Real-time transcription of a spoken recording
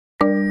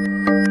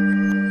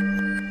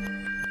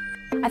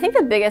I think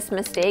the biggest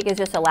mistake is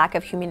just a lack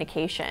of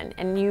communication,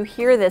 and you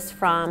hear this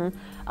from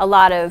a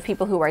lot of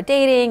people who are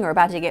dating or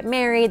about to get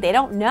married. They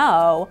don't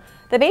know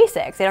the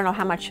basics. They don't know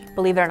how much,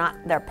 believe it or not,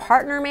 their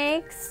partner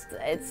makes.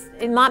 It's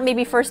not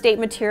maybe first date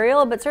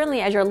material, but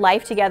certainly as your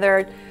life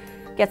together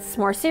gets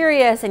more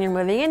serious and you're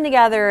moving in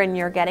together and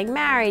you're getting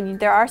married,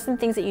 there are some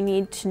things that you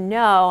need to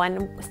know,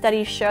 and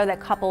studies show that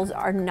couples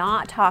are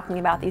not talking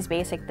about these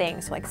basic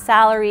things, like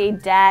salary,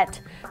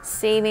 debt,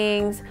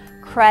 savings,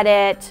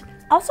 credit,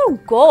 also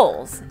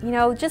goals. You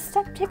know, just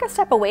take a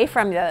step away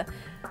from the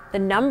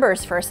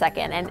numbers for a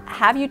second, and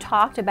have you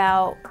talked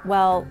about,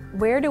 well,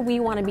 where do we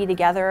want to be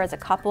together as a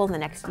couple in the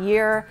next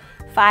year,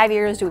 5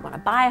 years? Do we want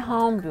to buy a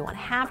home? Do we want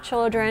to have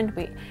children?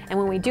 And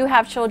when we do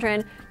have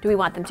children, do we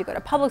want them to go to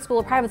public school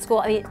or private school?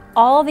 I mean,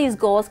 all of these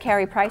goals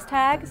carry price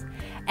tags,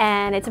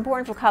 and it's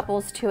important for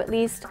couples to at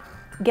least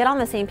get on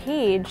the same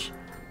page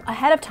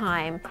ahead of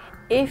time.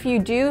 If you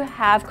do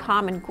have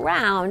common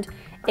ground,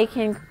 it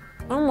can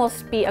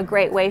almost be a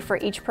great way for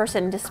each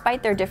person,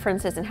 despite their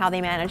differences in how they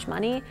manage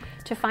money,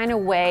 to find a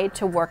way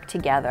to work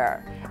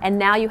together. And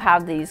now you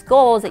have these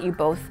goals that you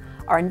both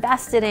are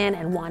invested in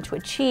and want to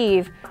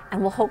achieve,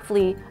 and will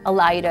hopefully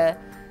allow you to,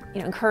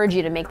 encourage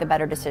you to make the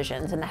better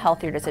decisions and the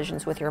healthier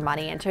decisions with your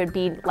money, and to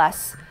be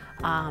less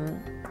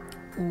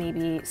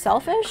maybe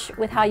selfish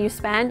with how you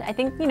spend. I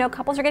think,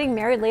 couples are getting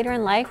married later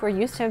in life. We're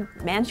used to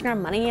managing our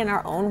money in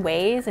our own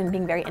ways and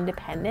being very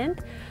independent.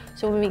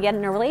 So when we get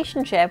in a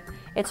relationship,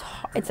 it's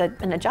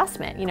an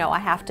adjustment. I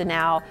have to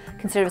now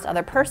consider this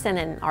other person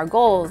and our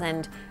goals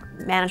and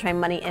manage my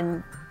money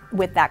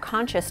with that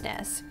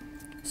consciousness.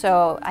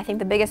 So I think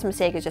the biggest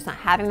mistake is just not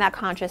having that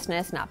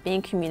consciousness, not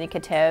being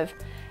communicative.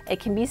 It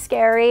can be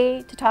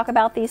scary to talk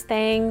about these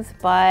things,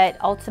 but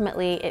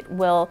ultimately it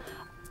will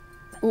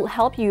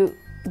help you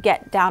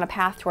get down a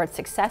path towards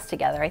success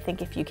together. I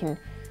think if you can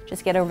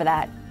just get over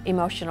that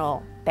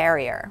emotional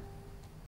barrier.